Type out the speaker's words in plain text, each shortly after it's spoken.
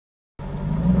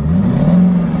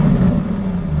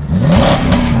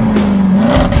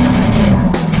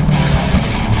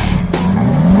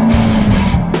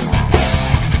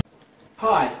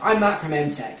I'm Matt from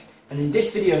MTech, and in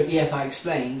this video of EFI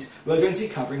Explained, we're going to be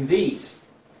covering these.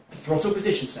 The throttle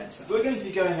position sensor. We're going to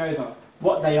be going over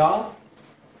what they are,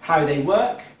 how they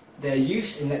work, their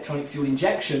use in electronic fuel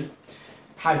injection,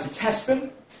 how to test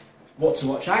them, what to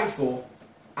watch out for,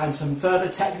 and some further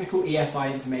technical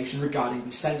EFI information regarding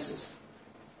these sensors.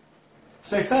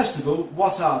 So first of all,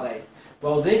 what are they?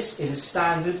 Well, this is a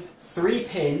standard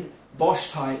 3-pin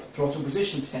Bosch type throttle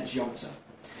position potentiometer.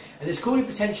 And it's called a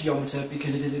potentiometer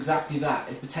because it is exactly that,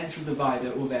 a potential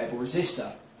divider or variable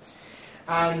resistor.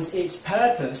 And its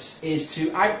purpose is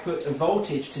to output a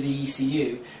voltage to the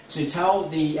ECU to tell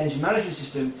the engine management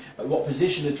system at what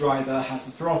position the driver has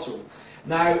the throttle.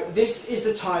 Now, this is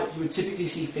the type you would typically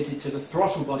see fitted to the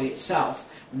throttle body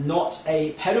itself, not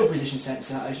a pedal position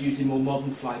sensor as used in more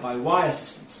modern fly-by-wire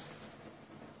systems.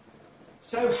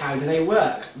 So how do they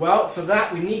work? Well, for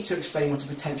that we need to explain what a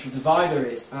potential divider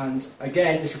is, and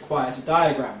again this requires a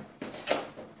diagram.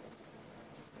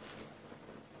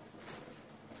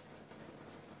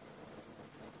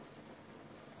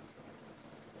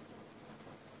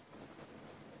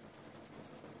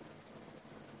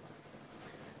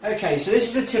 Okay, so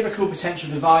this is a typical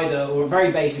potential divider or a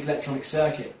very basic electronic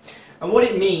circuit. And what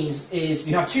it means is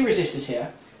you have two resistors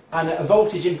here and a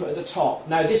voltage input at the top.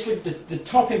 Now this would, the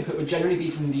top input would generally be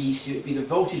from the ECU, it would be the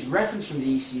voltage reference from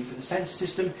the ECU for the sensor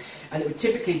system, and it would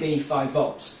typically be 5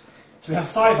 volts. So we have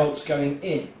 5 volts going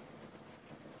in.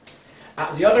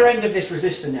 At the other end of this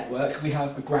resistor network we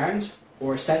have a ground,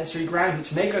 or a sensory ground,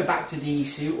 which may go back to the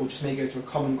ECU or just may go to a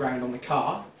common ground on the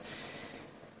car.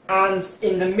 And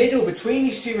in the middle between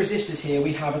these two resistors here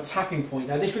we have a tapping point.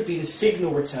 Now this would be the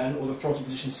signal return or the throttle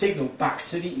position signal back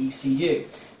to the ECU.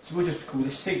 So we'll just call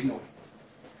this signal.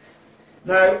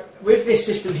 Now with this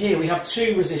system here we have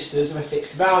two resistors of a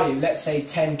fixed value, let's say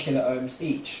 10 kilo ohms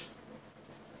each.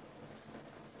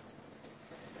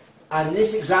 And in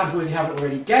this example, if you haven't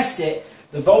already guessed it,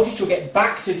 the voltage you'll get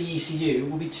back to the ECU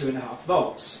will be 2.5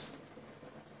 volts.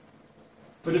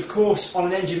 But of course, on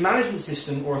an engine management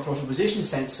system or a throttle position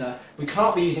sensor, we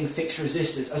can't be using fixed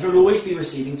resistors, as we'll always be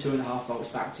receiving 2.5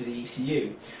 volts back to the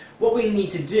ECU. What we need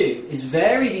to do is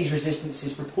vary these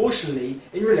resistances proportionally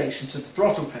in relation to the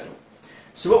throttle pedal.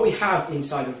 So what we have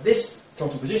inside of this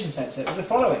throttle position sensor is the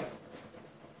following.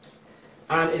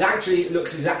 And it actually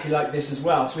looks exactly like this as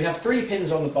well. So we have 3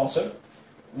 pins on the bottom,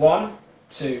 1,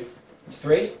 2,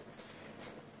 3.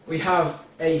 We have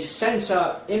a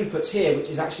centre input here, which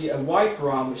is actually a wiper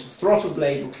arm which the throttle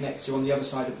blade will connect to on the other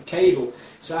side of the cable.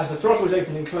 So as the throttle is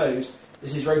opened and closed,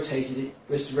 this is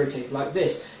rotated like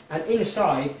this. And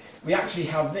inside we actually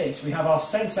have this. We have our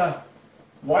centre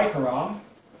wiper arm,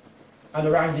 and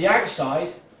around the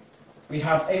outside we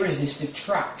have a resistive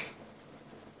track.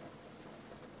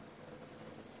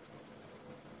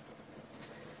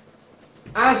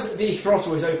 As the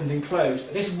throttle is opened and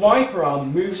closed, this wiper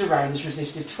arm moves around this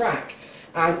resistive track.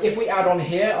 And if we add on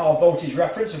here our voltage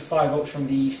reference of 5 volts from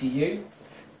the ECU,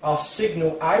 our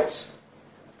signal out,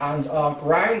 and our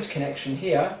ground connection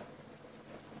here,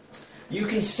 you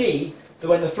can see that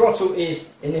when the throttle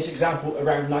is, in this example,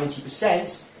 around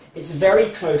 90%, it's very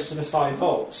close to the 5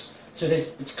 volts. So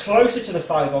it's closer to the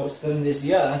 5 volts than is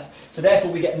the earth, so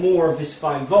therefore we get more of this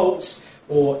 5 volts,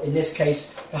 or in this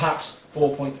case, perhaps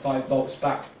 4.5 volts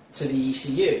back to the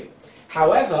ECU.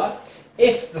 However,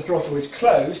 if the throttle is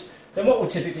closed, then what will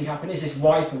typically happen is this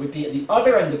wiper would be at the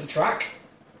other end of the track,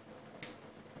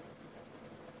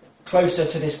 closer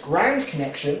to this ground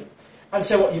connection, and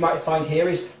so what you might find here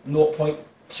is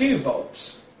 0.2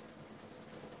 volts.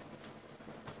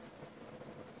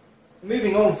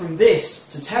 Moving on from this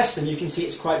to test them, you can see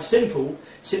it's quite simple.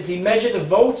 Simply measure the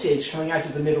voltage coming out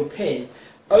of the middle pin,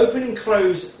 open and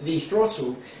close the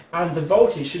throttle, and the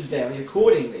voltage should vary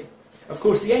accordingly. Of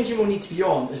course, the engine will need to be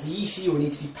on, as the ECU will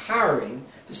need to be powering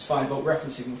this 5 volt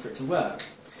reference signal for it to work.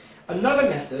 Another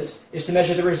method is to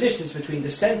measure the resistance between the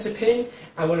centre pin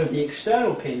and one of the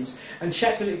external pins and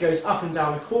check that it goes up and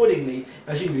down accordingly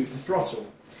as you move the throttle.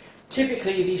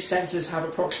 Typically these sensors have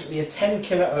approximately a 10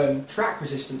 kilo ohm track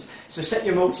resistance, so set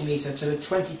your multimeter to the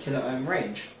 20 kilo ohm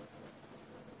range.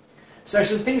 So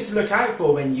some things to look out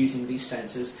for when using these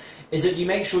sensors is that you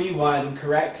make sure you wire them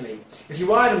correctly. If you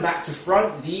wire them back to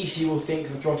front, the ECU will think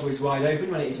the throttle is wide open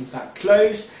when it is in fact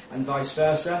closed, and vice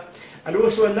versa. And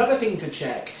also another thing to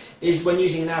check is when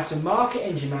using an aftermarket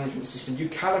engine management system, you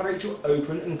calibrate your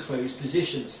open and closed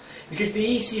positions, because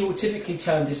the ECU will typically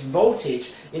turn this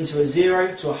voltage into a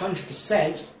 0 to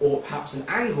 100% or perhaps an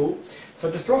angle for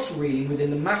the throttle reading within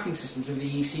the mapping systems of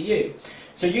the ECU.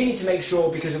 So you need to make sure,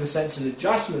 because of the sensor's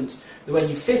adjustment, that when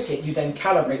you fit it, you then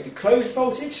calibrate the closed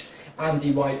voltage and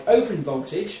the wide open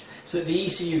voltage, so that the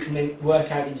ECU can then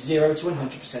work out its 0 to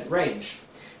 100% range.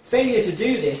 Failure to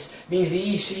do this means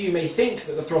the ECU may think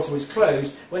that the throttle is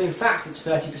closed when in fact it's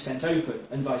 30% open,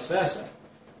 and vice versa.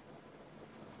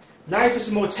 Now for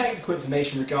some more technical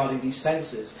information regarding these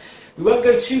sensors. We won't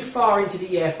go too far into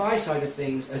the EFI side of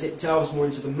things as it delves more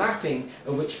into the mapping,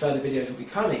 of which further videos will be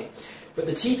coming. But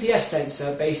the TPS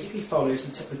sensor basically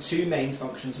follows the two main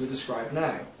functions we described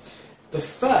now. The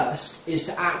first is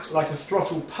to act like a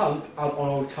throttle pump on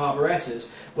old carburetors,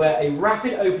 where a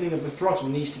rapid opening of the throttle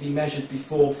needs to be measured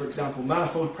before, for example,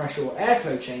 manifold pressure or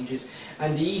airflow changes,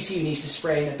 and the ECU needs to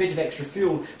spray in a bit of extra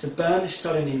fuel to burn this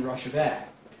sudden inrush of air.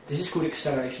 This is called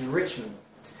acceleration enrichment.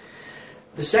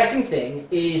 The second thing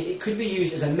is it could be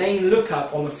used as a main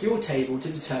lookup on the fuel table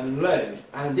to determine load,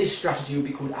 and this strategy would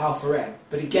be called alpha N.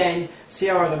 But again, see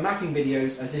our other mapping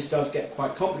videos as this does get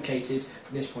quite complicated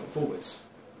from this point forwards.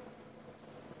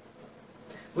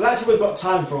 Well, that's all we've got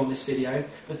time for on this video,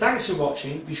 but thanks for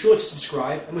watching, be sure to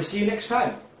subscribe and we'll see you next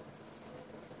time.